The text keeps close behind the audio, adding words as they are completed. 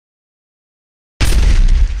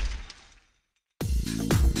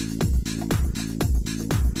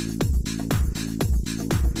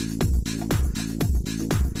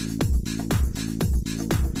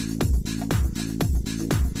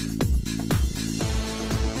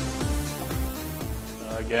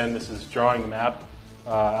again. This is drawing the map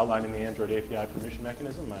outlining the Android API permission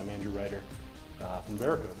mechanism. I'm Andrew Reiter from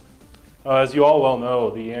Veracode. As you all well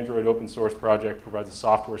know, the Android open source project provides a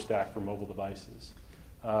software stack for mobile devices.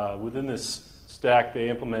 Within this stack, they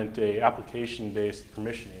implement an application-based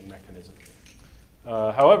permissioning mechanism.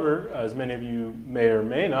 However, as many of you may or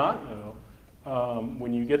may not know,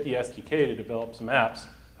 when you get the SDK to develop some apps,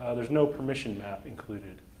 there's no permission map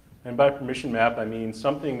included. And by permission map, I mean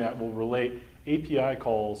something that will relate API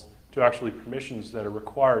calls to actually permissions that are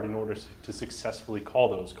required in order to successfully call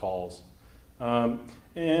those calls.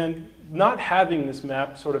 And not having this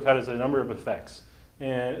map sort of has a number of effects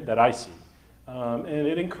that I see. And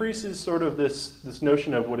it increases sort of this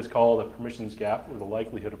notion of what is called a permissions gap, or the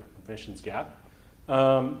likelihood of a permissions gap.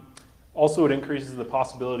 Also, it increases the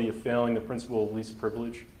possibility of failing the principle of least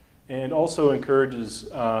privilege, and also encourages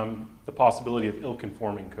the possibility of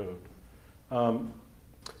ill-conforming code.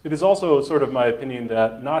 It is also sort of my opinion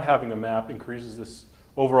that not having a map increases this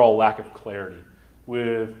overall lack of clarity.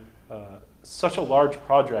 With such a large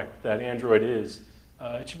project that Android is,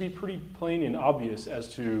 it should be pretty plain and obvious as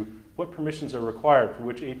to what permissions are required for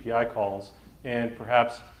which API calls, and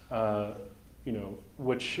perhaps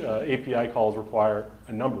which API calls require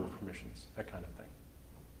a number of permissions, that kind of thing.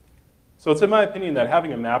 So it's in my opinion that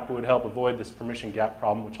having a map would help avoid this permission gap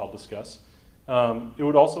problem, which I'll discuss. It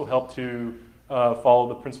would also help to follow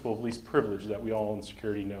the principle of least privilege that we all in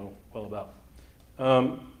security know well about.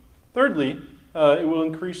 Thirdly, it will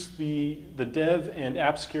increase the dev and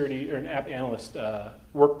app security or an app analyst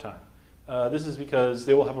work time. This is because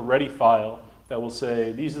they will have a ready file that will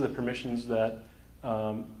say these are the permissions that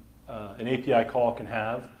an API call can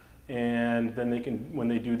have, and then they can, when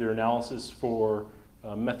they do their analysis for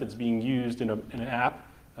methods being used in an app,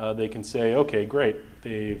 they can say, okay, great,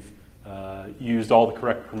 they've used all the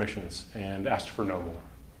correct permissions and asked for no more.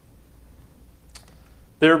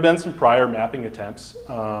 There have been some prior mapping attempts.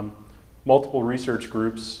 Multiple research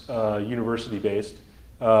groups, university-based,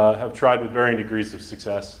 have tried with varying degrees of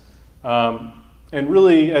success. And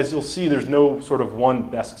really, as you'll see, there's no sort of one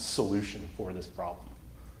best solution for this problem.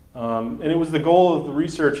 And it was the goal of the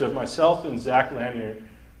research of myself and Zach Lanier,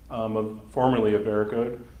 formerly of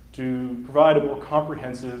Veracode, to provide a more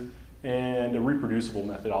comprehensive and a reproducible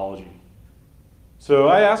methodology. So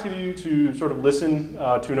I ask you to sort of listen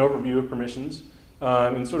to an overview of permissions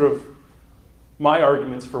and sort of my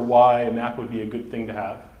arguments for why a map would be a good thing to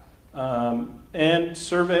have, and a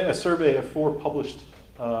survey of 4 published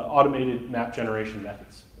automated map generation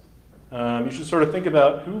methods. You should sort of think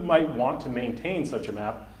about who might want to maintain such a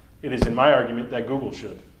map. It is in my argument that Google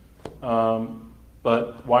should.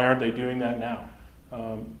 But why aren't they doing that now?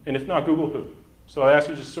 And if not Google, who? So I ask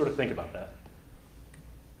you to just sort of think about that.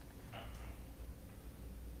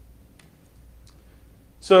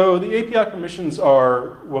 So the API permissions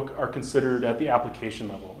are what are considered at the application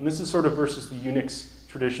level. And this is sort of versus the Unix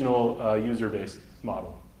traditional user-based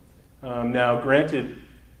model. Now, granted,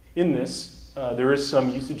 in this, there is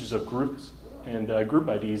some usages of groups and group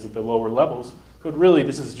IDs at the lower levels, but really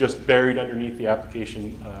this is just buried underneath the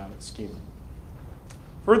application schema.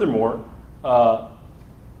 Furthermore,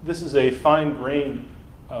 this is a fine-grained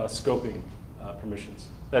scoping permissions.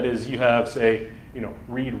 That is, you have, say,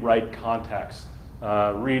 read-write contacts,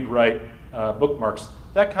 read-write bookmarks,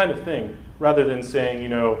 that kind of thing, rather than saying,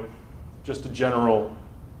 just a general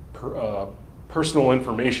personal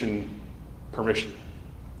information permission.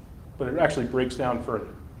 But it actually breaks down further.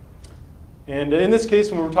 And in this case,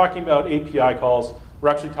 when we're talking about API calls, we're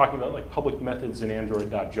actually talking about like public methods in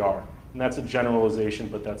android.jar. And that's a generalization,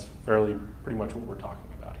 but that's pretty much what we're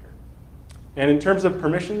talking about here. And in terms of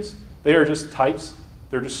permissions, they are just types,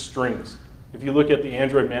 they're just strings. If you look at the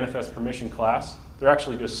Android manifest permission class, they're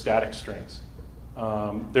actually just static strings.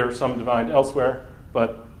 There are some defined elsewhere,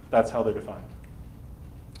 but that's how they're defined.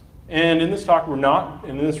 And in this talk,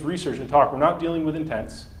 in this research and talk, we're not dealing with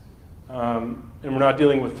intents, and we're not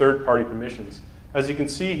dealing with third-party permissions. As you can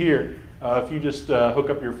see here, if you just hook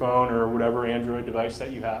up your phone or whatever Android device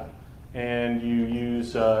that you have, and you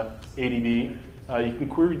use ADB, you can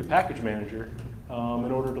query the package manager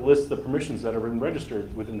in order to list the permissions that have been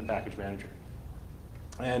registered within the package manager.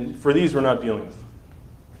 And for these, we're not dealing with them.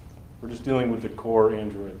 We're just dealing with the core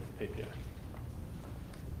Android API.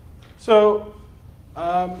 So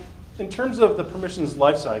in terms of the permissions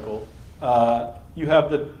lifecycle, you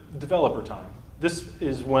have the developer time. This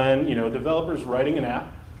is when developers writing an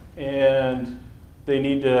app, and they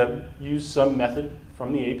need to use some method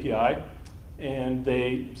from the API, and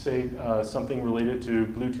they say something related to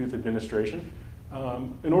Bluetooth administration.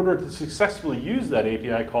 In order to successfully use that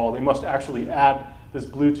API call, they must actually add this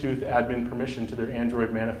Bluetooth admin permission to their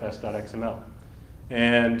Android manifest.xml.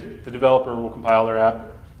 And the developer will compile their app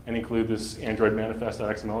and include this Android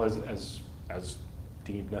manifest.xml as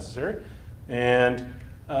deemed necessary. And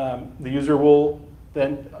the user will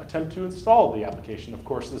then attempt to install the application. Of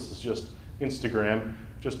course, this is just Instagram,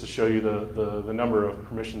 just to show you the number of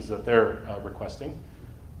permissions that they're requesting.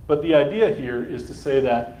 But the idea here is to say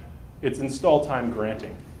that it's install time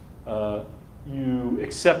granting. You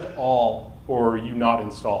accept all or you not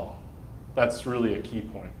install. That's really a key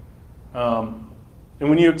point. And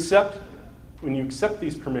when you accept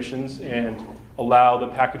these permissions and allow the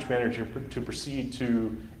package manager to proceed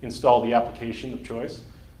to install the application of choice,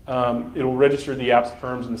 it'll register the app's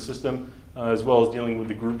terms in the system, as well as dealing with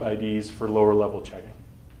the group IDs for lower level checking.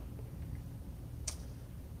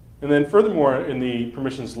 And then furthermore, in the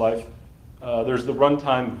permissions life, there's the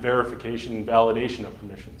runtime verification and validation of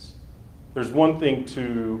permissions. There's one thing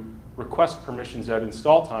to request permissions at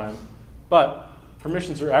install time, but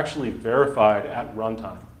permissions are actually verified at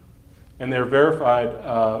runtime. And they're verified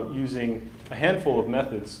using a handful of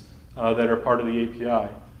methods that are part of the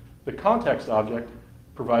API. The context object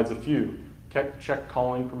provides a few. Check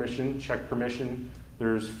calling permission, check permission.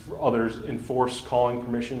 There's others, enforce calling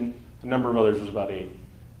permission. A number of others, there's about 8.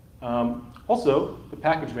 Also, the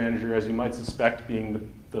package manager, as you might suspect,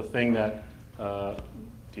 being the thing that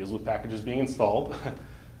deals with packages being installed,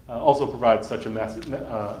 also provides such a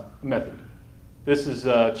method. This is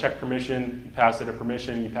check permission, you pass it a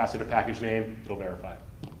permission, you pass it a package name, it'll verify.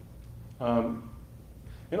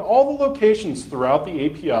 In all the locations throughout the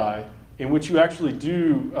API in which you actually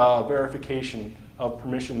do verification of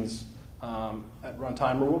permissions at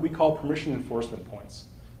runtime are what we call permission enforcement points.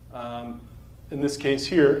 In this case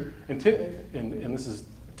here, and this is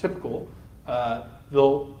typical,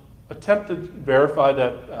 they'll attempt to verify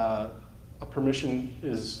that a permission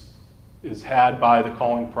is had by the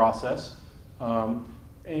calling process.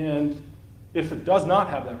 And if it does not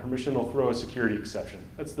have that permission, it'll throw a security exception.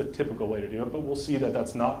 That's the typical way to do it, but we'll see that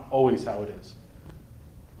that's not always how it is.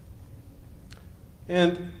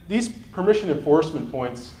 And these permission enforcement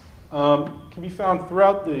points can be found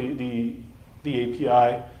throughout the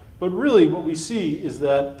API, but really what we see is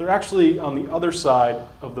that they're actually on the other side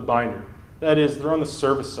of the binder. That is, they're on the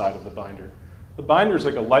service side of the binder. The binder is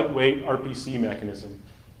like a lightweight RPC mechanism.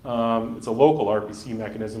 It's a local RPC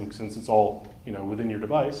mechanism since it's all within your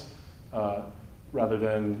device, rather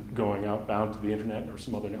than going outbound to the internet or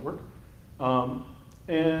some other network.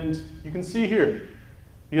 And you can see here,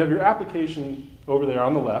 you have your application over there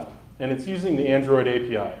on the left, and it's using the Android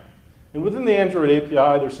API. And within the Android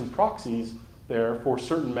API, there's some proxies there for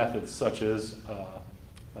certain methods, such as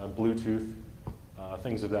Bluetooth,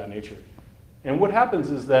 things of that nature. And what happens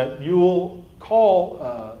is that you'll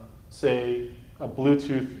call, say, a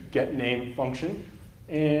Bluetooth get name function,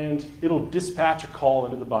 and it'll dispatch a call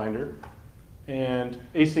into the binder and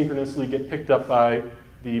asynchronously get picked up by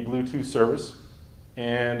the Bluetooth service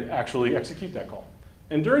and actually execute that call.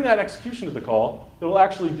 And during that execution of the call, it will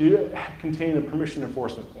actually contain a permission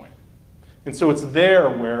enforcement point. And so it's there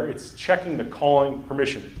where it's checking the calling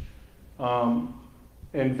permission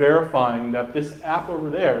and verifying that this app over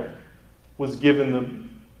there was given the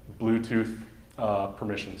Bluetooth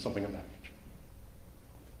permission, something of that nature.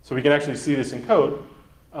 So we can actually see this in code.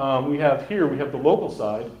 We have the local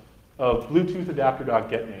side of Bluetooth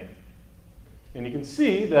adapter.getName. And you can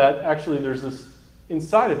see that actually there's this,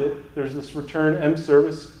 inside of it, there's this return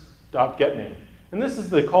mservice.getName. And this is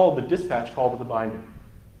the call, the dispatch call to the binder.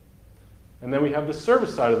 And then we have the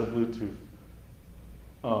service side of the Bluetooth,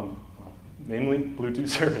 namely Bluetooth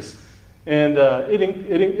service. And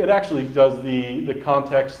it actually does the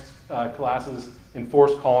context classes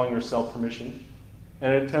enforce calling or self-permission,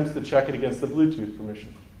 and it attempts to check it against the Bluetooth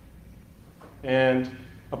permission. And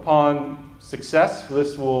upon success,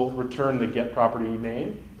 this will return the get property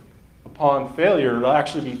name. Upon failure, it'll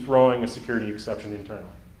actually be throwing a security exception internally.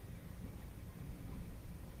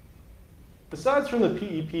 Aside from the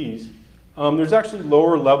PEPs, there's actually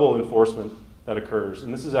lower level enforcement that occurs,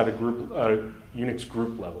 and this is at a Unix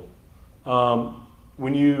group level.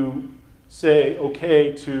 When you say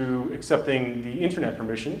okay to accepting the internet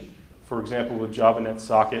permission, for example with JavaNet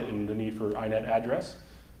socket and the need for inet address,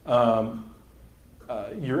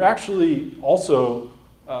 you're actually also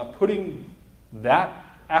putting that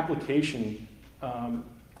application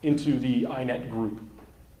into the inet group.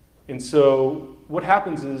 And so what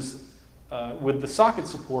happens is with the socket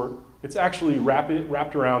support, it's actually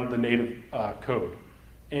wrapped around the native code.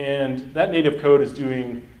 And that native code is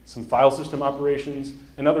doing some file system operations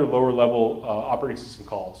and other lower level operating system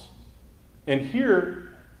calls. And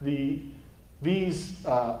here, these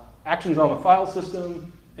actions on the file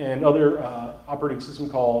system and other operating system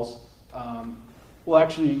calls will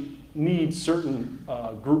actually need certain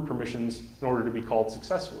group permissions in order to be called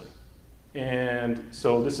successfully. And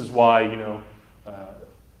so this is why,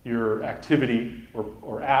 your activity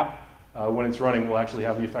or app, when it's running, will actually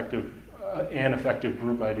have the effective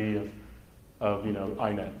group ID of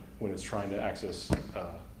INET when it's trying to access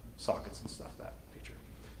sockets and stuff of that nature.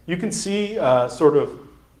 You can see sort of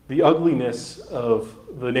the ugliness of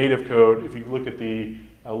the native code if you look at the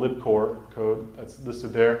libcore code that's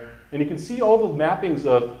listed there. And you can see all the mappings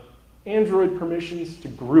of Android permissions to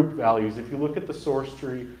group values if you look at the source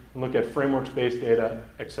tree and look at framework-based data,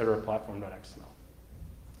 etc., platform.xml.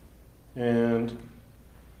 And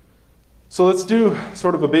so let's do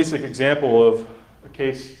sort of a basic example of a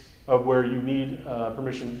case of where you need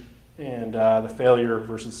permission and the failure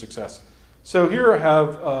versus success. So here I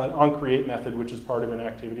have an onCreate method, which is part of an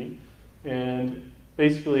activity. And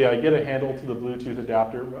basically, I get a handle to the Bluetooth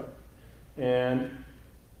adapter, and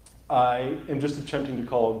I am just attempting to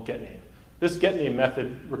call getName. This getName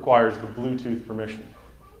method requires the Bluetooth permission.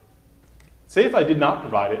 Say if I did not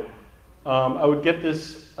provide it, I would get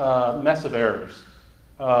this mess of errors.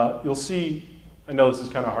 You'll see, I know this is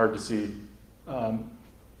kind of hard to see,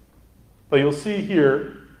 but you'll see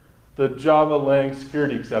here the Java lang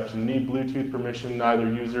security exception, need Bluetooth permission, neither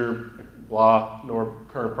user, blah, nor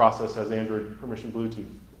current process has Android permission Bluetooth.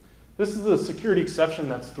 This is the security exception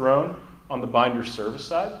that's thrown on the binder service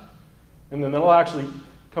side. And then it'll actually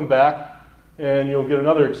come back and you'll get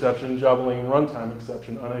another exception, Java lang runtime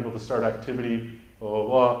exception, unable to start activity, blah, blah,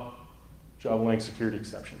 blah, Java lang security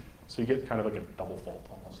exception. So you get kind of like a double fault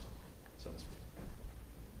almost, so to speak.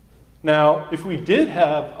 Now, if we did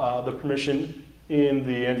have the permission in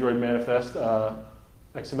the Android manifest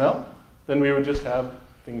XML, then we would just have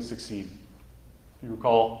things succeed. If you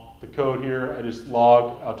recall the code here, I just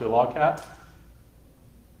log out to logcat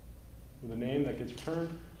with a name that gets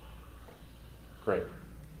returned. Great.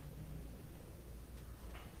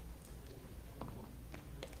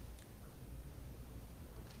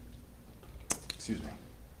 Excuse me.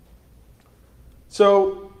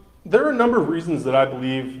 So there are a number of reasons that I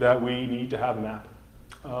believe that we need to have a map.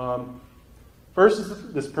 First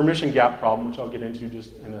is this permission gap problem, which I'll get into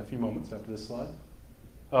just in a few moments after this slide.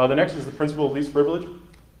 The next is the principle of least privilege.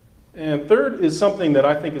 And third is something that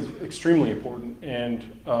I think is extremely important and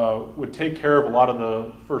would take care of a lot of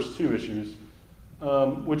the first two issues,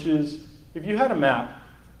 which is if you had a map,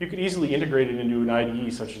 you could easily integrate it into an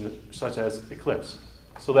IDE such as Eclipse.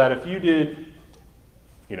 So that if you did,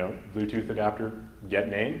 Bluetooth adapter get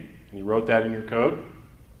name, and you wrote that in your code,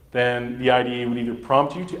 then the IDE would either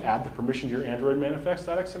prompt you to add the permission to your Android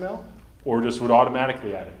manifest.xml, or just would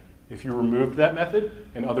automatically add it. If you removed that method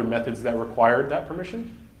and other methods that required that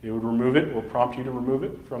permission, it would remove it or prompt you to remove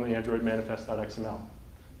it from the Android manifest.xml.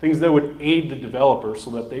 Things that would aid the developer so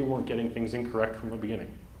that they weren't getting things incorrect from the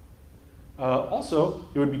beginning. Also,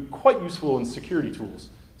 it would be quite useful in security tools,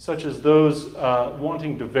 such as those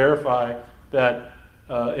wanting to verify that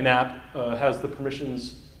an app has the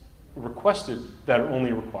permissions requested that are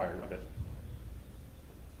only required of it.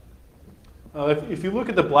 If you look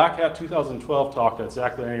at the Black Hat 2012 talk that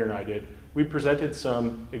Zach Lanier and I did, we presented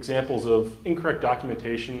some examples of incorrect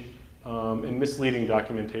documentation and misleading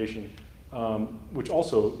documentation, which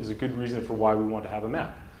also is a good reason for why we want to have a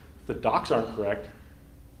map. If the docs aren't correct,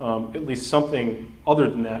 at least something other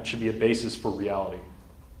than that should be a basis for reality.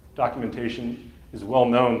 Documentation is well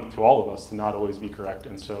known to all of us to not always be correct,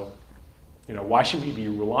 and so why should we be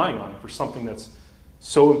relying on it for something that's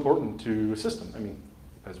so important to a system? I mean,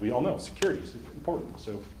 as we all know, security is important.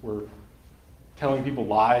 So if we're telling people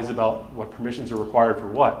lies about what permissions are required for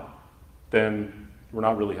what, then we're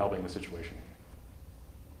not really helping the situation.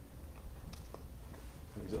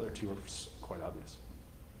 These other two are quite obvious.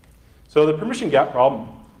 So the permission gap problem.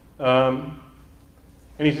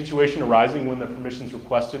 Any situation arising when the permissions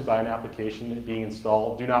requested by an application being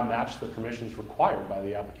installed do not match the permissions required by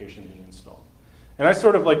the application being installed. And I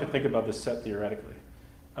sort of like to think about this set theoretically.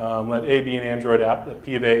 Let A be an Android app, let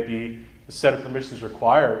P of A be the set of permissions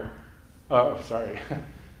required, P of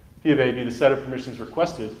A be the set of permissions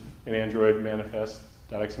requested in Android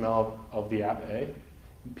manifest.xml of the app A,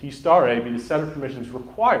 and P star A be the set of permissions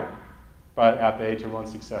required by app A to run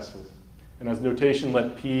successfully. And as notation,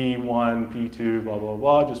 let P1, P2, blah, blah,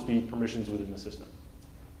 blah, just be permissions within the system.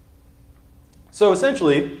 So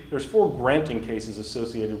essentially, there's 4 granting cases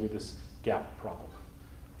associated with this gap problem.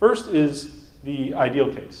 First is the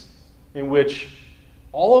ideal case, in which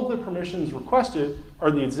all of the permissions requested are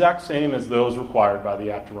the exact same as those required by the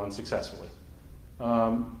app to run successfully.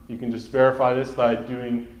 You can just verify this by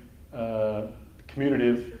doing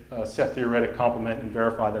commutative set theoretic complement and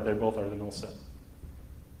verify that they both are the null set.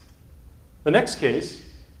 The next case,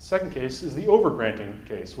 second case, is the overgranting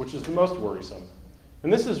case, which is the most worrisome.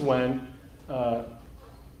 And this is when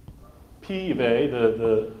P of A,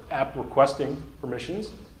 the app requesting permissions,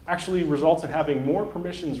 actually results in having more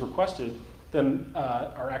permissions requested than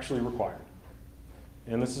are actually required.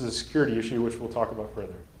 And this is a security issue, which we'll talk about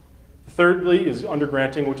further. Thirdly is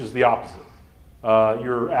undergranting, which is the opposite.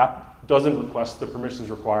 Your app doesn't request the permissions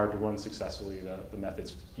required to run successfully the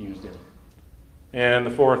methods used in it. And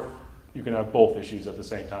the fourth, you can have both issues at the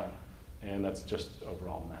same time, and that's just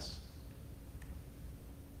overall mess.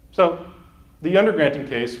 So the undergranting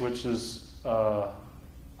case, which is, I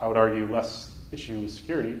would argue, less issue with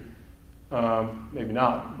security, maybe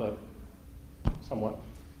not, but somewhat,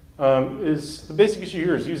 is the basic issue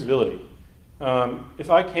here is usability. If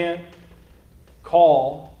I can't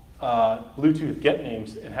call Bluetooth get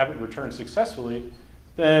names and have it returned successfully,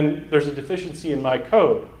 then there's a deficiency in my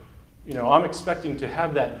code. You know, I'm expecting to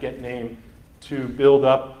have that get name to build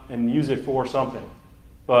up and use it for something.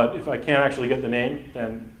 But if I can't actually get the name,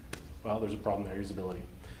 then, well, there's a problem there, usability.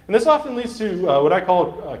 And this often leads to what I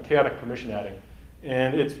call chaotic permission adding.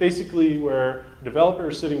 And it's basically where a developer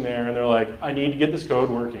is sitting there and they're like, I need to get this code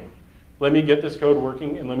working. Let me get this code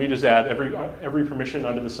working and let me just add every permission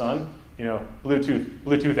under the sun. You know, Bluetooth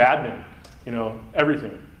admin, you know,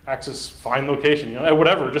 everything. Access, find location, you know,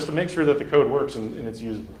 whatever, just to make sure that the code works and it's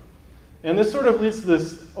usable. And this sort of leads to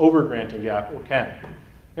this overgranting gap, or can.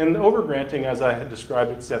 And overgranting, as I had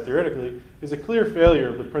described it set theoretically, is a clear failure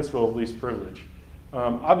of the principle of least privilege.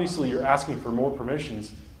 Obviously, you're asking for more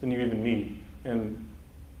permissions than you even need, and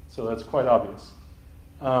so that's quite obvious.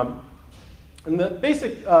 And the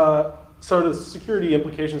basic sort of security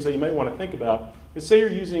implications that you might want to think about is, say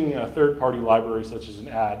you're using a third-party library such as an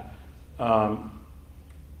ad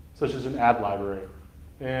library,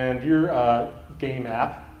 and your game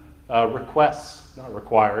app requests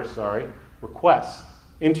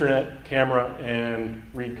internet, camera, and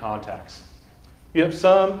read contacts. You have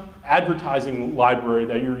some advertising library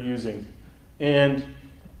that you're using, and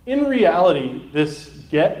in reality, this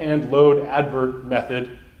get and load advert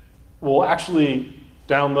method will actually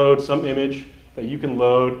download some image that you can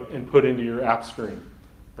load and put into your app screen,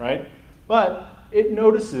 right? But it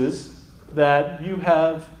notices that you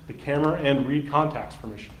have the camera and read contacts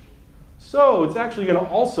permission. So it's actually going to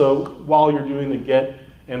also, while you're doing the get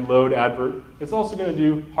and load advert, it's also going to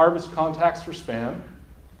do harvest contacts for spam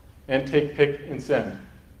and take pick and send.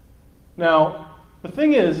 Now, the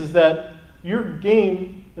thing is that your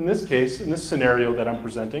game, in this case, in this scenario that I'm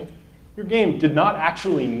presenting, your game did not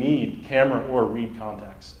actually need camera or read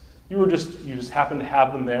contacts. You just happened to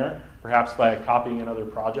have them there, perhaps by copying another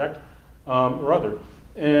project or other.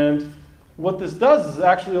 And what this does is it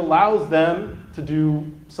actually allows them to do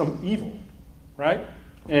some evil, right?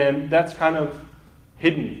 And that's kind of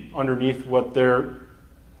hidden underneath what their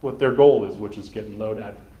goal is, which is get and load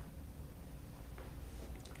advert.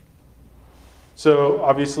 So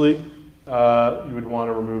obviously, you would want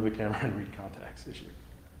to remove the camera and read contacts issue.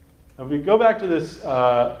 Now, if we go back to this,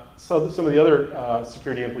 some of the other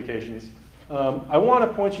security implications, I want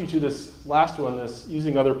to point you to this last one, this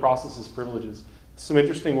using other processes privileges. Some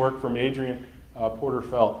interesting work from Adrian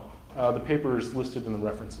Porter-Felt. The paper is listed in the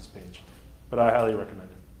references page, but I highly recommend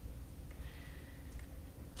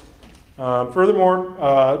it.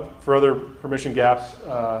 Furthermore, for other permission gaps,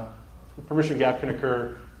 the permission gap can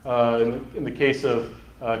occur in the case of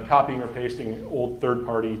copying or pasting old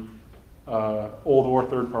or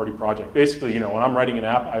third-party project. Basically, you know, when I'm writing an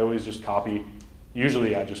app, I always just copy.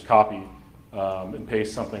 Usually, I just copy and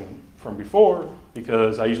paste something from before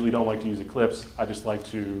because I usually don't like to use Eclipse. I just like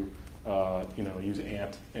to, you know, use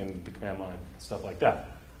Ant and the command line, stuff like that.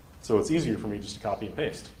 So it's easier for me just to copy and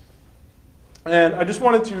paste. And I just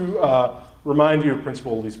wanted to remind you of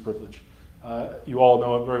principle of least privilege. You all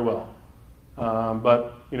know it very well.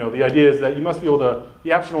 But you know, the idea is that you must be able to,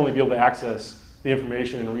 the app should only be able to access the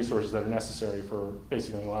information and resources that are necessary for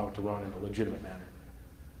basically allowing it to run in a legitimate manner.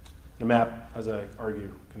 The map, as I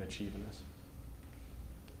argue, can achieve in this.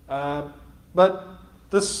 But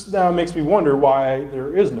this now makes me wonder why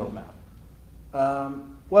there is no map.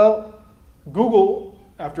 Well, Google,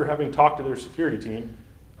 after having talked to their security team,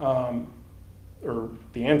 or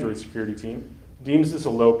the Android security team, deems this a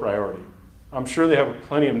low priority. I'm sure they have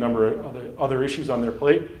plenty of number of other issues on their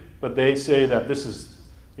plate, but they say that this is,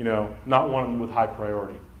 you know, not one with high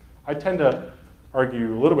priority. I tend to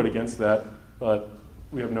argue a little bit against that, but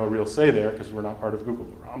we have no real say there because we're not part of Google,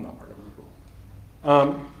 or I'm not part of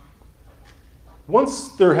Google. Once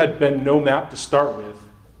there had been no map to start with,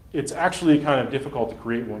 it's actually kind of difficult to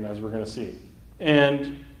create one, as we're going to see.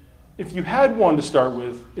 And if you had one to start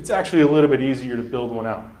with, it's actually a little bit easier to build one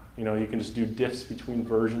out. You know, you can just do diffs between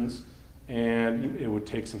versions, and it would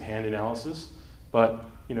take some hand analysis. But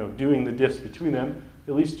you know, doing the diffs between them,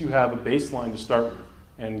 at least you have a baseline to start with,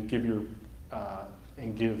 and give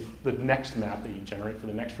the next map that you generate for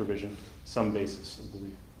the next revision some basis of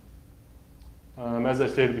belief. As I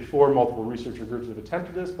stated before, multiple researcher groups have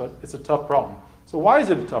attempted this, but it's a tough problem. So why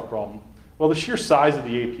is it a tough problem? Well, the sheer size of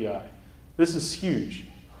the API. This is huge.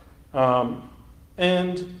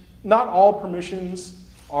 And not all permissions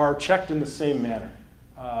are checked in the same manner.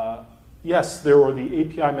 Yes, there were the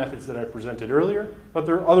API methods that I presented earlier, but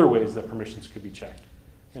there are other ways that permissions could be checked.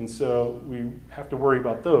 And so we have to worry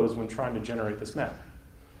about those when trying to generate this map.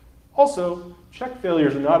 Also, check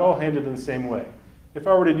failures are not all handled in the same way. If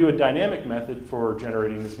I were to do a dynamic method for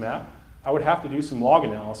generating this map, I would have to do some log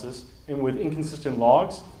analysis, and with inconsistent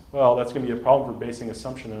logs, well, that's going to be a problem for basing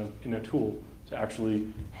assumption in a tool to actually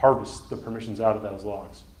harvest the permissions out of those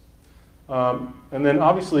logs. And then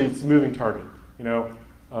obviously it's a moving target. You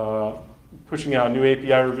know, pushing out new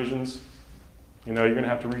API revisions, you know, you're going to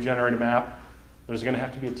have to regenerate a map. There's going to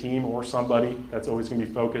have to be a team or somebody that's always going to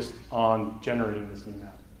be focused on generating this new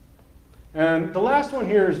map. And the last one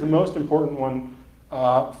here is the most important one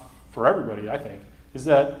for everybody, I think, is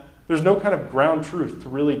that there's no kind of ground truth to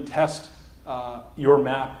really test your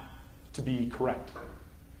map to be correct.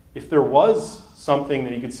 If there was something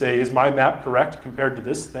that you could say, is my map correct compared to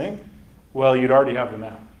this thing? Well, you'd already have the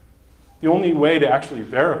map. The only way to actually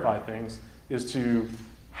verify things is to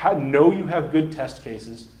know you have good test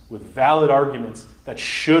cases with valid arguments that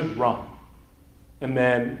should run, and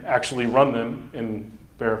then actually run them and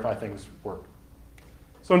verify things work.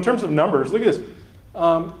 So in terms of numbers, look at this.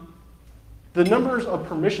 The numbers of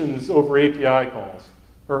permissions over API calls,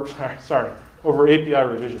 or sorry, over API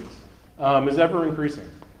revisions is ever increasing.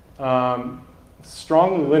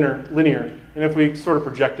 Strongly linear, and if we sort of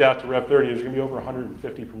project out to Rev 30, there's going to be over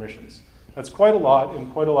 150 permissions. That's quite a lot,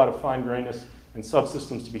 and quite a lot of fine-grainedness and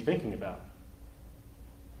subsystems to be thinking about.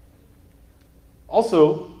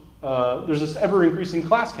 Also, there's this ever-increasing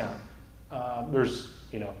class count. There's,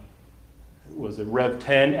 you know, was it Rev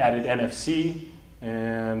 10 added NFC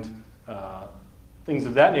and things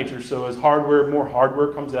of that nature. So as more hardware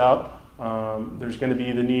comes out, there's going to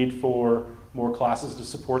be the need for more classes to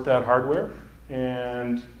support that hardware,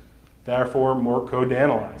 and therefore more code to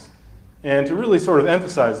analyze. And to really sort of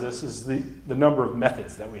emphasize this is the number of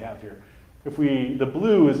methods that we have here. The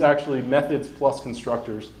blue is actually methods plus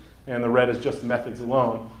constructors, and the red is just methods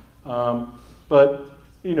alone. But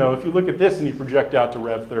you know, if you look at this and you project out to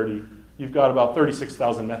Rev 30, you've got about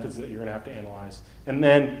 36,000 methods that you're going to have to analyze. And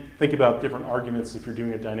then think about different arguments if you're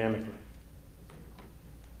doing it dynamically.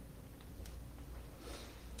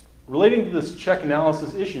 Relating to this check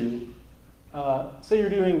analysis issue, say you're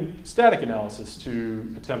doing static analysis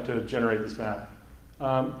to attempt to generate this map.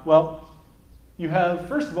 Well,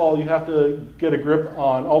 first of all, you have to get a grip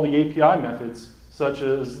on all the API methods, such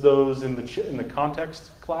as those in the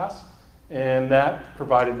context class, and that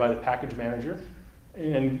provided by the package manager,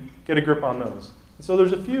 and get a grip on those. And so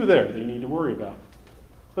there's a few there that you need to worry about.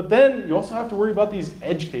 But then you also have to worry about these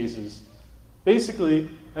edge cases. Basically,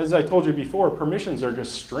 as I told you before, permissions are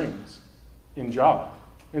just strings in Java.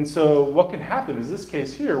 And so what can happen is this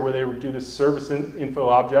case here, where they would do this service info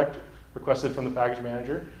object requested from the package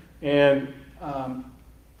manager, and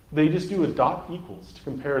they just do a dot equals to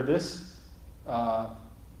compare this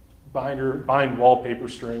bind wallpaper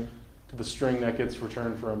string to the string that gets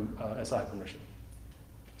returned from SI permission.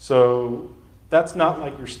 So that's not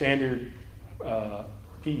like your standard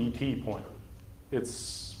PET pointer.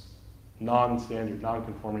 It's non-standard,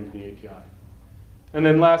 non-conforming to the API. And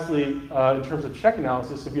then lastly, in terms of check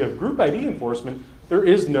analysis, if you have group ID enforcement, there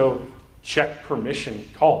is no check permission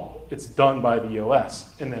call. It's done by the OS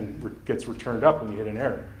and then gets returned up when you hit an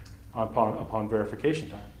error upon verification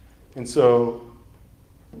time. And so,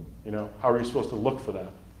 you know, how are you supposed to look for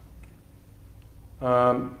that?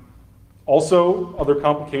 Also, other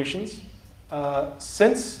complications.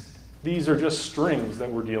 Since these are just strings that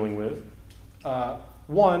we're dealing with,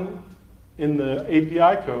 one, in the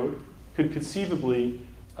API code, could conceivably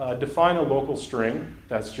define a local string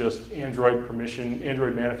that's just Android permission,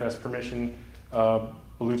 Android manifest permission,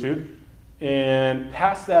 Bluetooth, and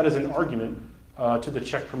pass that as an argument to the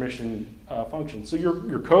check permission function. So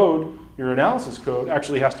your code, your analysis code,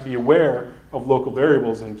 actually has to be aware of local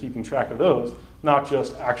variables and keeping track of those, not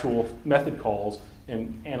just actual method calls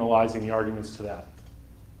and analyzing the arguments to that.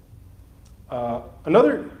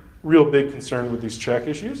 Another real big concern with these check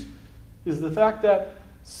issues is the fact that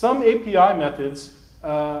some API methods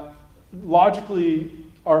logically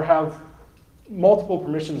have multiple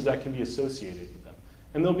permissions that can be associated with them.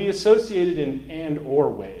 And they'll be associated in and or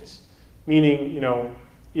ways. Meaning,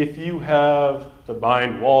 if you have the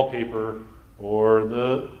bind wallpaper or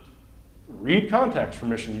the read context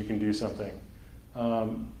permission, you can do something.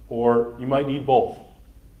 Or you might need both.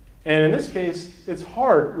 And in this case, it's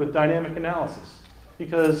hard with dynamic analysis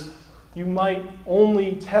because you might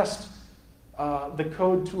only test the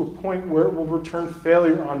code to a point where it will return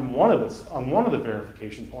failure on one of the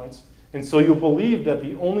verification points. And so you'll believe that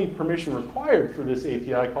the only permission required for this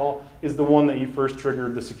API call is the one that you first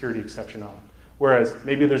triggered the security exception on. Whereas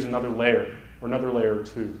maybe there's another layer or another layer or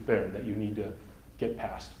two there that you need to get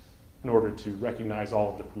past in order to recognize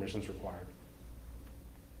all of the permissions required.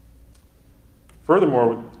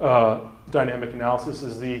 Furthermore, with dynamic analysis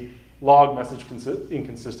is the log message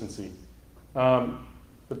inconsistency.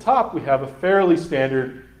 The top, we have a fairly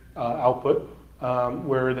standard output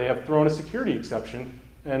where they have thrown a security exception,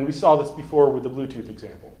 and we saw this before with the Bluetooth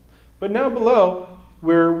example. But now below,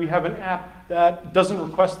 where we have an app that doesn't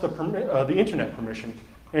request the internet permission,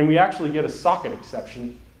 and we actually get a socket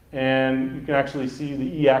exception, and you can actually see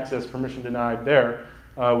the e-access permission denied there,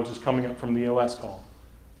 which is coming up from the OS call.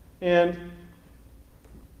 And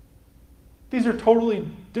these are totally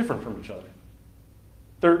different from each other.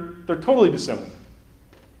 They're totally dissimilar.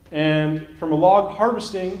 And from a log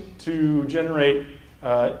harvesting to generate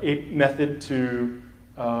a method to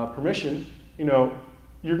permission,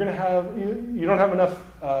 you're going to have, you don't have enough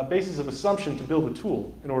basis of assumption to build a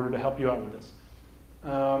tool in order to help you out with this.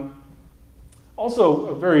 Also,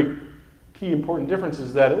 a very key important difference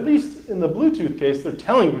is that at least in the Bluetooth case, they're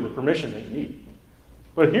telling you the permission that you need.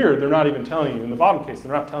 But here, they're not even telling you. In the bottom case,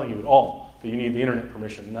 they're not telling you at all that you need the internet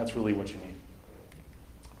permission, and that's really what you need.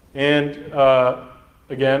 And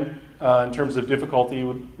again, in terms of difficulty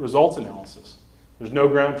with results analysis, there's no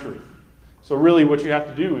ground truth. So really what you have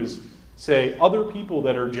to do is say other people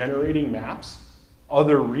that are generating maps,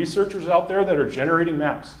 other researchers out there that are generating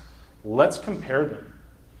maps, let's compare them.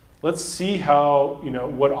 Let's see how,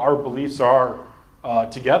 what our beliefs are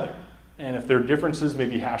together. And if there are differences,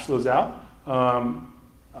 maybe hash those out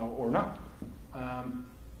or not.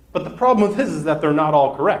 But the problem with this is that they're not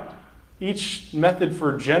all correct. Each method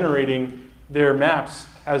for generating their maps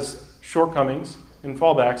has shortcomings and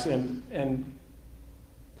fallbacks, and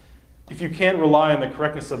if you can't rely on the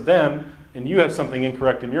correctness of them, and you have something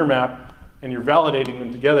incorrect in your map, and you're validating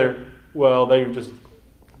them together, well, they're just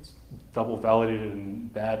double validated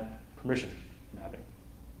and bad permission mapping.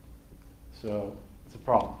 So it's a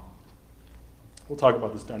problem. We'll talk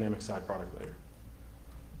about this dynamic side product later.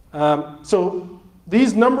 So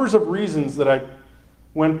these numbers of reasons that I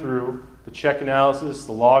went through, the check analysis,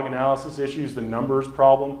 the log analysis issues, the numbers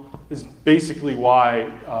problem, is basically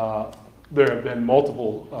why there have been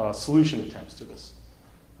multiple solution attempts to this.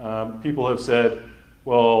 People have said,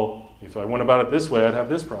 well, if I went about it this way, I'd have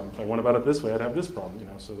this problem. If I went about it this way, I'd have this problem.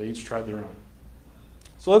 So they each tried their own.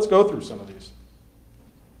 So let's go through some of these.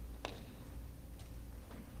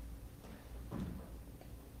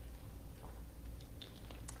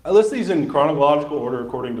 I list these in chronological order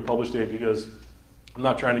according to published date because I'm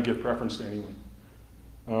not trying to give preference to anyone.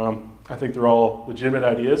 I think they're all legitimate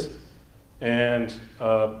ideas and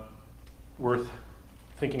worth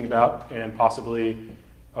thinking about and possibly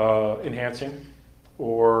enhancing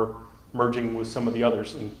or merging with some of the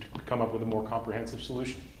others and to come up with a more comprehensive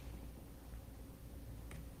solution.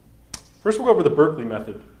 First, we'll go over the Berkeley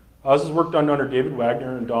method. This is work done under David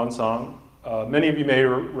Wagner and Dawn Song. Many of you may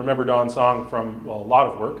remember Dawn Song from, well, a lot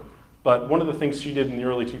of work, but one of the things she did in the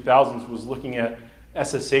early 2000s was looking at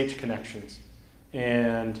SSH connections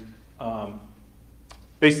and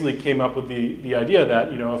basically came up with the idea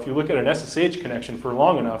that, if you look at an SSH connection for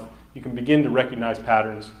long enough, you can begin to recognize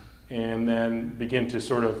patterns and then begin to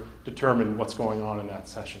sort of determine what's going on in that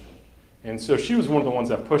session. And so she was one of the ones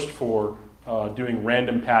that pushed for doing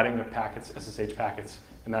random padding of packets, SSH packets,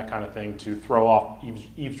 and that kind of thing to throw off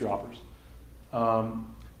eavesdroppers.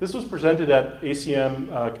 This was presented at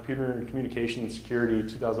ACM Computer and Communication Security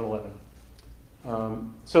 2011.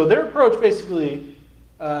 So their approach basically,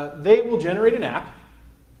 they will generate an app,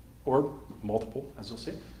 or multiple, as you'll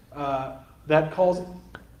see, that calls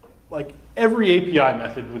like every API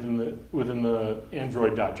method within the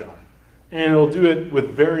Android.jar. And it'll do it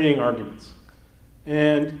with varying arguments.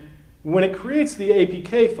 And when it creates the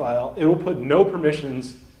APK file, it will put no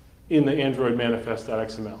permissions in the Android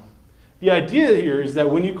manifest.xml. The idea here is that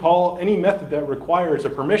when you call any method that requires a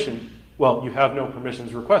permission, well, you have no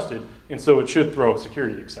permissions requested, and so it should throw a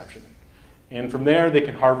security exception. And from there, they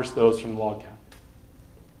can harvest those from the log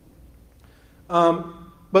count.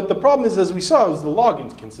 But the problem is, as we saw, is the log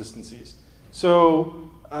inconsistencies. So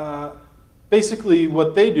basically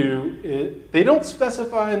what they do is, they don't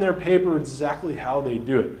specify in their paper exactly how they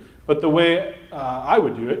do it. But the way I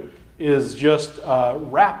would do it is just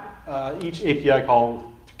wrap each API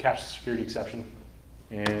call to catch the security exception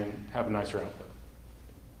and have a nicer output.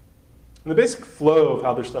 And the basic flow of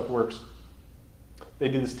how their stuff works, they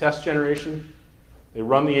do this test generation, they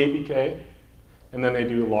run the APK, and then they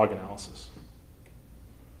do a log analysis.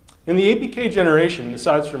 In the APK generation,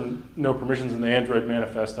 aside from no permissions in the Android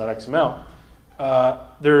manifest.xml,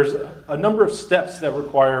 there's a number of steps that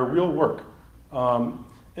require real work.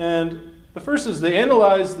 And the first is they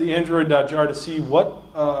analyze the Android.jar to see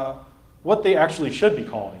what they actually should be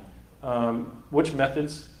calling, which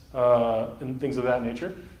methods and things of that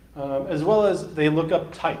nature, as well as they look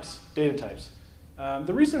up types, data types.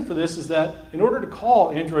 The reason for this is that in order to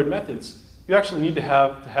call Android methods, you actually need to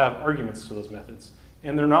have arguments to those methods.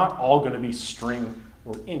 And they're not all going to be string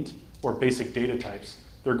or int or basic data types.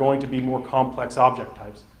 They're going to be more complex object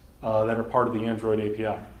types that are part of the Android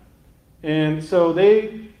API. And so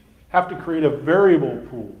they have to create a variable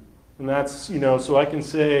pool. And that's, so I can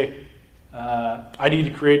say, I need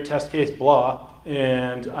to create test case blah,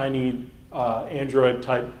 and I need Android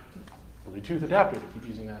type Bluetooth adapter to keep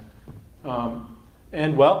using that.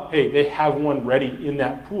 And well, hey, they have one ready in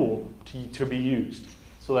that pool to be used.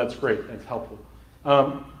 So that's great, that's helpful.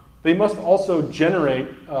 They must also generate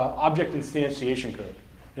object instantiation code.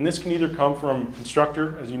 And this can either come from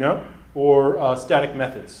constructor, as you know, or static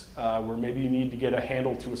methods, where maybe you need to get a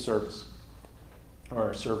handle to a service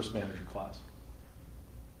or a service manager class.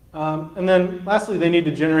 And then lastly, they need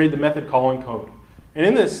to generate the method calling code. And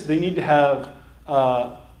in this, they need to have,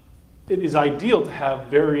 it is ideal to have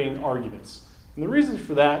varying arguments. And the reason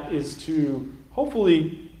for that is to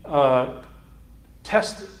hopefully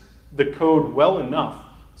test the code well enough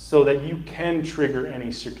so that you can trigger any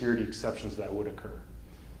security exceptions that would occur.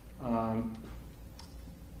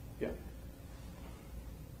 Yeah.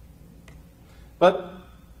 But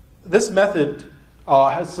this method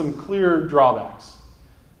has some clear drawbacks.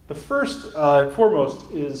 The first and foremost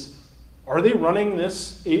is, are they running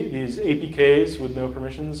these APKs with no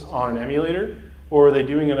permissions on an emulator, or are they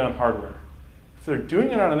doing it on hardware? If they're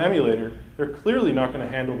doing it on an emulator, they're clearly not going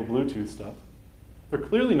to handle the Bluetooth stuff. They're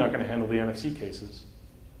clearly not going to handle the NFC cases.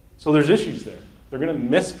 So there's issues there. They're going to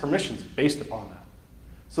miss permissions based upon that.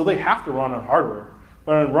 So they have to run on hardware.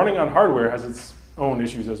 But running on hardware has its own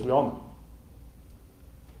issues, as we all know.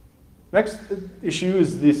 Next issue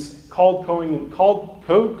is this code calling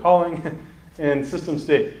and system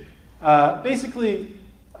state. Basically,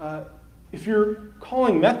 if you're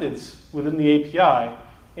calling methods within the API,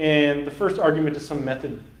 and the first argument to some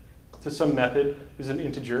method is an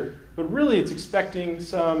integer, but really it's expecting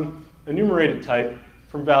some enumerated type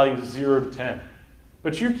from values 0 to 10.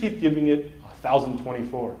 But you keep giving it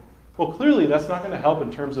 1024. Well, clearly that's not going to help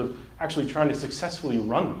in terms of actually trying to successfully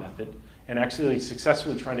run the method and actually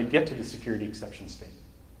successfully trying to get to the security exception state.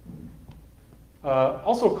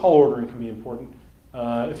 Also, call ordering can be important.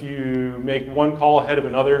 If you make one call ahead of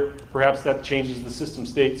another, perhaps that changes the system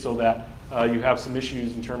state so that you have some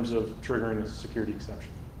issues in terms of triggering a security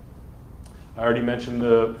exception. I already mentioned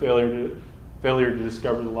the failure to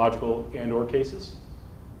discover the logical and/or cases.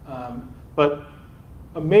 But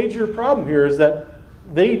a major problem here is that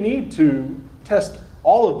they need to test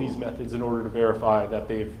all of these methods in order to verify that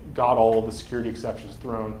they've got all of the security exceptions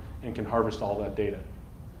thrown and can harvest all that data.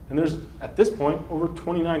 And there's, at this point, over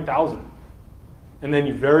 29,000. And then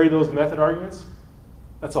you vary those method arguments.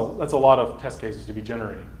 That's a lot of test cases to be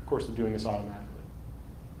generating. Of course, they're doing this automatically.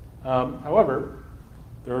 However,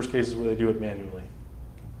 there are cases where they do it manually.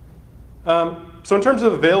 So in terms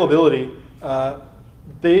of availability,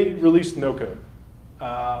 they released no code.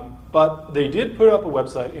 But they did put up a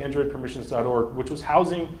website, androidpermissions.org, which was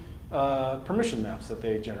housing permission maps that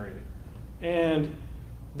they generated. And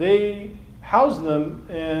they housed them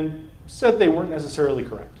and said they weren't necessarily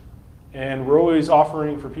correct. And we're always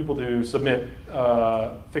offering for people to submit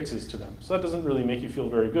fixes to them. So that doesn't really make you feel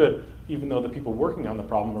very good, even though the people working on the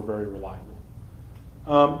problem are very reliable.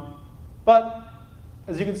 But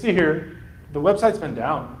as you can see here, the website's been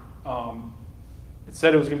down. It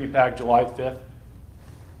said it was going to be back July 5th.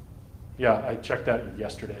 Yeah, I checked that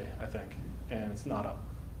yesterday, I think, and it's not up.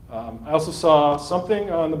 I also saw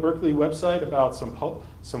something on the Berkeley website about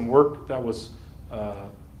some work that was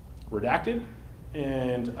redacted,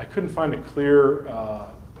 and I couldn't find a clear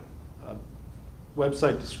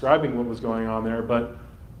website describing what was going on there, but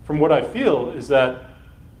from what I feel is that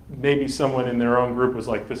maybe someone in their own group was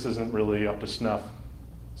like, this isn't really up to snuff,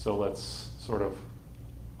 so let's sort of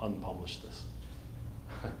unpublish this.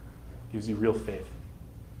 Gives you real faith.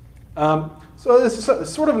 So this is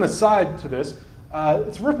sort of an aside to this.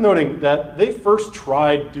 It's worth noting that they first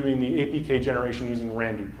tried doing the APK generation using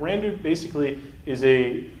Randu. Randu basically is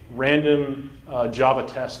a random Java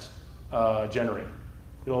test generator.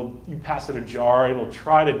 You pass it a jar, it'll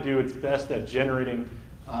try to do its best at generating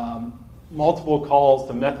multiple calls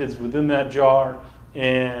to methods within that jar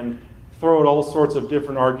and throw out all sorts of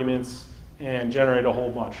different arguments and generate a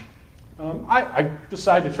whole bunch. I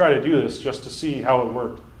decided to try to do this just to see how it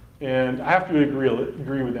worked. And I have to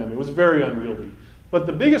agree with them. It was very unwieldy. But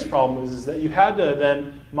the biggest problem is that you had to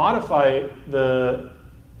then modify the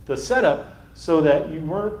setup so that you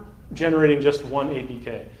weren't generating just one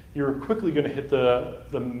APK. You were quickly going to hit the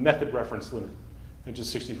method reference limit, which is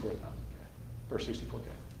 64,000 or 64K.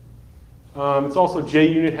 It's also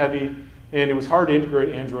JUnit heavy, and it was hard to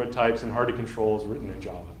integrate Android types and hard to control as written in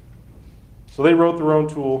Java. So they wrote their own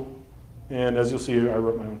tool, and as you'll see, I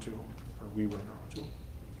wrote my own tool, or we wrote our own tool.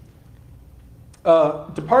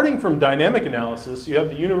 Departing from dynamic analysis, you have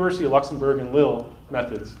the University of Luxembourg and Lille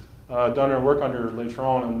methods done in work under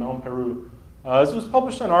Letron and Mount Peru. This was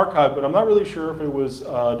published on Archive, but I'm not really sure if it was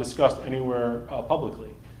discussed anywhere publicly.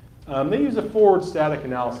 They use a forward static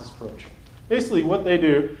analysis approach. Basically, what they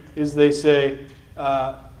do is they say,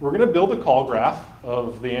 we're going to build a call graph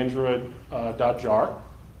of the Android.jar,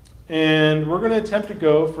 and we're going to attempt to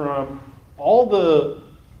go from all the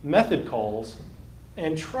method calls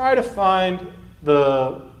and try to find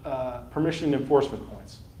the permission enforcement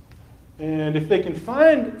points. And if they can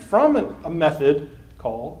find from a method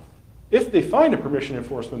call, if they find a permission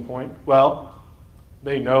enforcement point, well,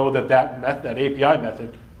 they know that that API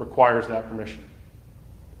method requires that permission.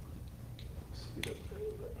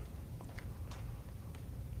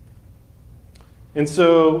 And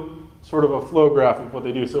so, sort of a flow graph of what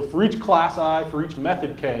they do. So for each class I, for each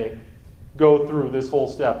method K, go through this whole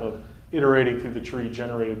step of iterating through the tree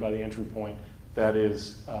generated by the entry point that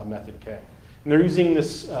is method K. And they're using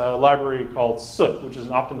this library called Soot, which is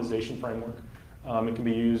an optimization framework. It can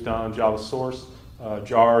be used on Java source,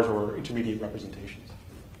 jars, or intermediate representations.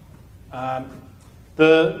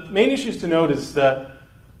 The main issues to note is that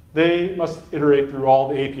they must iterate through all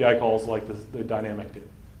the API calls like the dynamic did.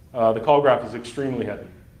 The call graph is extremely heavy.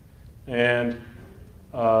 And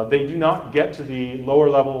they do not get to the lower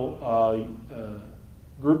level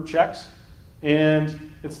group checks.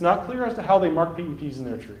 And it's not clear as to how they mark PEPs in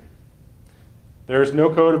their tree. There's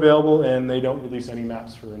no code available, and they don't release any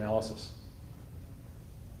maps for analysis.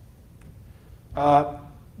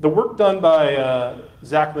 The work done by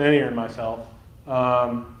Zach Lanier and myself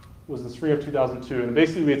was in the spring of 2002, and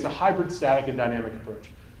basically it's a hybrid static and dynamic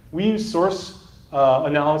approach. We use source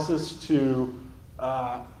analysis to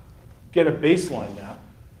get a baseline map,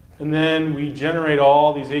 and then we generate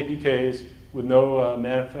all these APKs with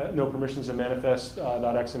no permissions in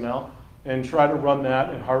manifest.xml, and try to run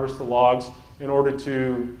that and harvest the logs in order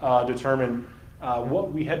to determine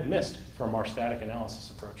what we had missed from our static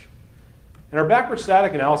analysis approach. In our backward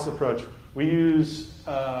static analysis approach, we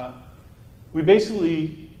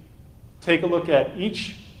basically take a look at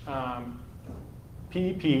each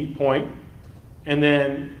PEP point, and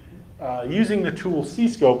then using the tool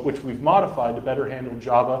cscope, which we've modified to better handle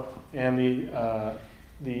Java and the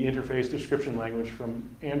interface description language from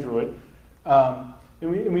Android,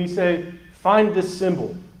 and we say, find this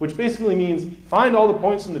symbol, which basically means find all the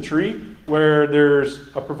points in the tree where there's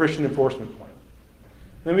a permission enforcement point.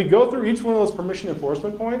 Then we go through each one of those permission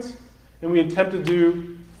enforcement points, and we attempt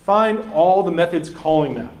to find all the methods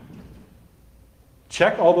calling that.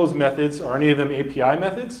 Check all those methods. Are any of them API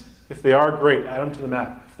methods? If they are, great, add them to the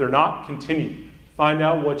map. If they're not, continue. Find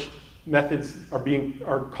out which methods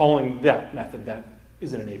are calling that method that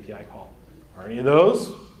isn't an API call. Are any of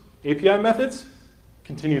those API methods?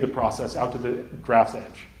 Continue the process out to the graph's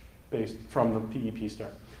edge based from the PEP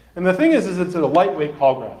start. And the thing is it's a lightweight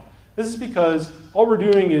call graph. This is because all we're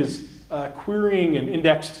doing is querying an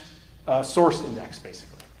indexed source index,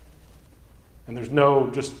 basically. And there's no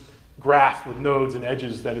just graph with nodes and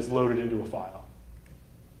edges that is loaded into a file.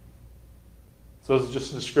 So this is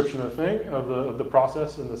just a description of the thing, of the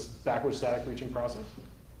process and this backward static reaching process.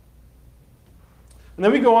 And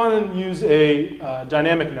then we go on and use a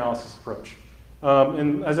dynamic analysis approach.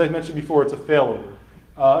 And as I mentioned before, it's a failover.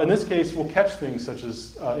 In this case, we'll catch things such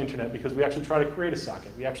as internet because we actually try to create a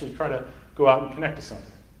socket. We actually try to go out and connect to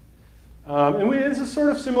something. This is sort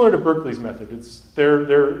of similar to Berkeley's method. They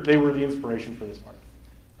were the inspiration for this part.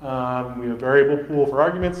 We have a variable pool for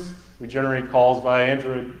arguments. We generate calls via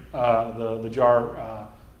Android, the jar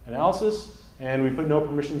analysis, and we put no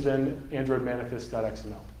permissions in Android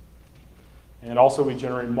manifest.xml. And also we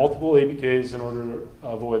generate multiple APKs in order to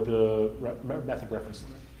avoid the method reference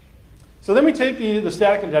limit. So then we take the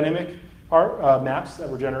static and dynamic maps that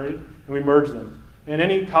were generated, and we merge them. And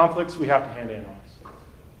any conflicts we have to hand analyze.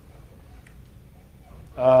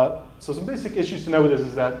 So some basic issues to know with this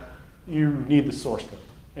is that you need the source code.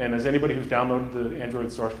 And as anybody who's downloaded the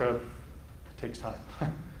Android source code, it takes time.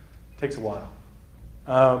 It takes a while.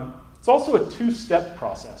 It's also a two-step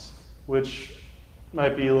process, which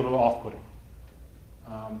might be a little off-putting.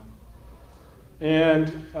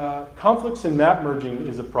 Conflicts in map merging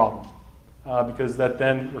is a problem because that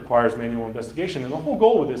then requires manual investigation. And the whole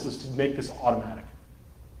goal with this is to make this automatic.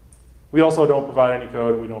 We also don't provide any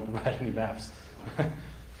code, and we don't provide any maps.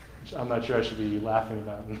 Which I'm not sure I should be laughing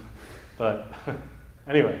about. But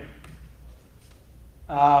anyway.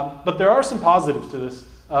 But there are some positives to this.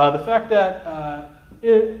 The fact that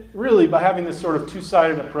really, by having this sort of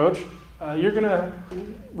two-sided approach, you're going to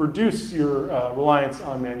reduce your reliance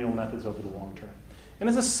on manual methods over the long term. And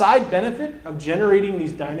as a side benefit of generating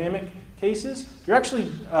these dynamic cases, you're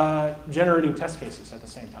actually generating test cases at the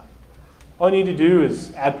same time. All you need to do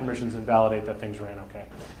is add permissions and validate that things ran okay.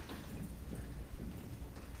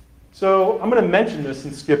 So I'm going to mention this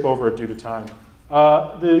and skip over it due to time.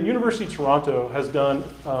 The University of Toronto has done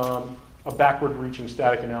a backward-reaching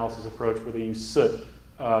static analysis approach where they use soot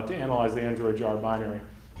to analyze the Android jar binary.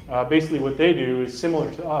 Basically what they do is similar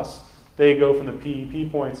to us. They go from the PEP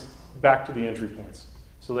points back to the entry points.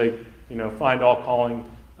 So they find all calling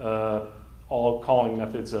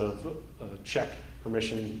methods of check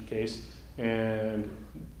permission case and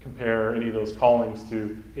compare any of those callings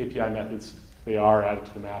to API methods. They are added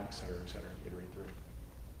to the map, et cetera, iterate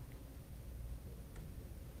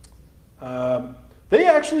through. They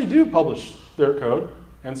actually do publish their code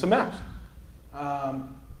and some maps.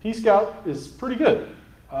 P-Scout is pretty good.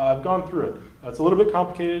 I've gone through it. It's a little bit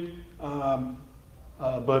complicated,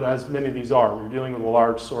 but as many of these are, you're dealing with a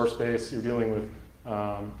large source base, you're dealing with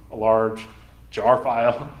a large jar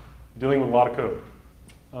file, dealing with a lot of code.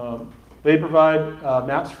 They provide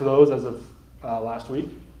maps for those as of last week,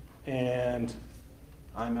 and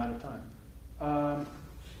I'm out of time.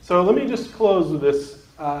 So let me just close with this.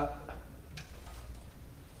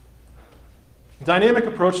 Dynamic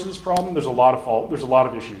approach to this problem, there's a lot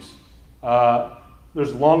of issues.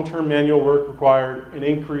 There's long-term manual work required, and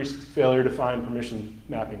increased failure to find permission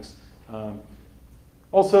mappings.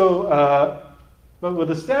 But with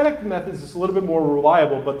the static methods, it's a little bit more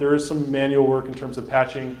reliable, but there is some manual work in terms of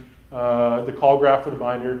patching the call graph for the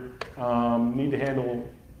binder, need to handle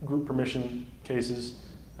group permission cases,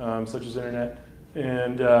 such as internet,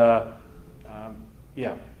 and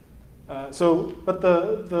yeah. But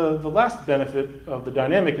the last benefit of the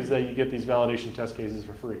dynamic is that you get these validation test cases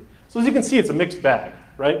for free. So as you can see, it's a mixed bag,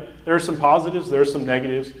 right? There are some positives, there are some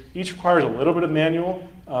negatives. Each requires a little bit of manual.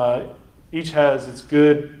 Each has its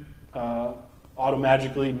good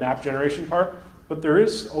automagically map generation part, but there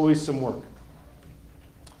is always some work.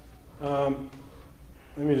 Let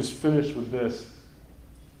me just finish with this.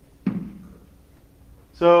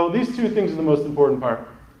 So these two things are the most important part,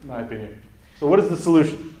 in my opinion. So what is the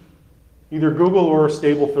solution? Either Google or a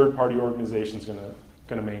stable third-party organization is going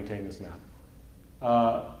to maintain this map.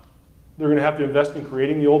 They're going to have to invest in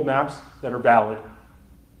creating the old maps that are valid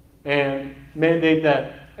and mandate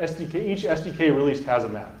that each SDK release has a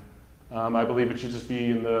map. I believe it should just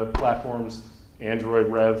be in the platform's Android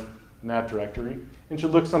Rev map directory. It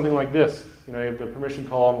should look something like this. You have the permission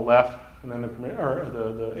call on the left, and then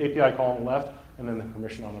the API call on the left, and then the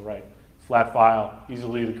permission on the right. Flat file,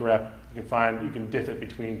 easily to grep. You can diff it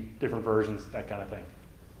between different versions, that kind of thing.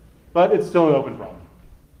 But it's still an open problem.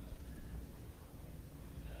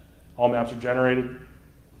 All maps are generated,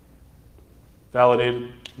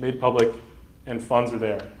 validated, made public, and funds are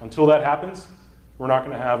there. Until that happens, we're not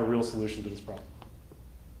going to have a real solution to this problem.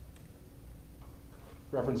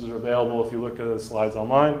 References are available if you look at the slides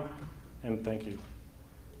online, and thank you.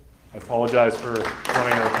 I apologize for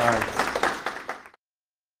running out of time.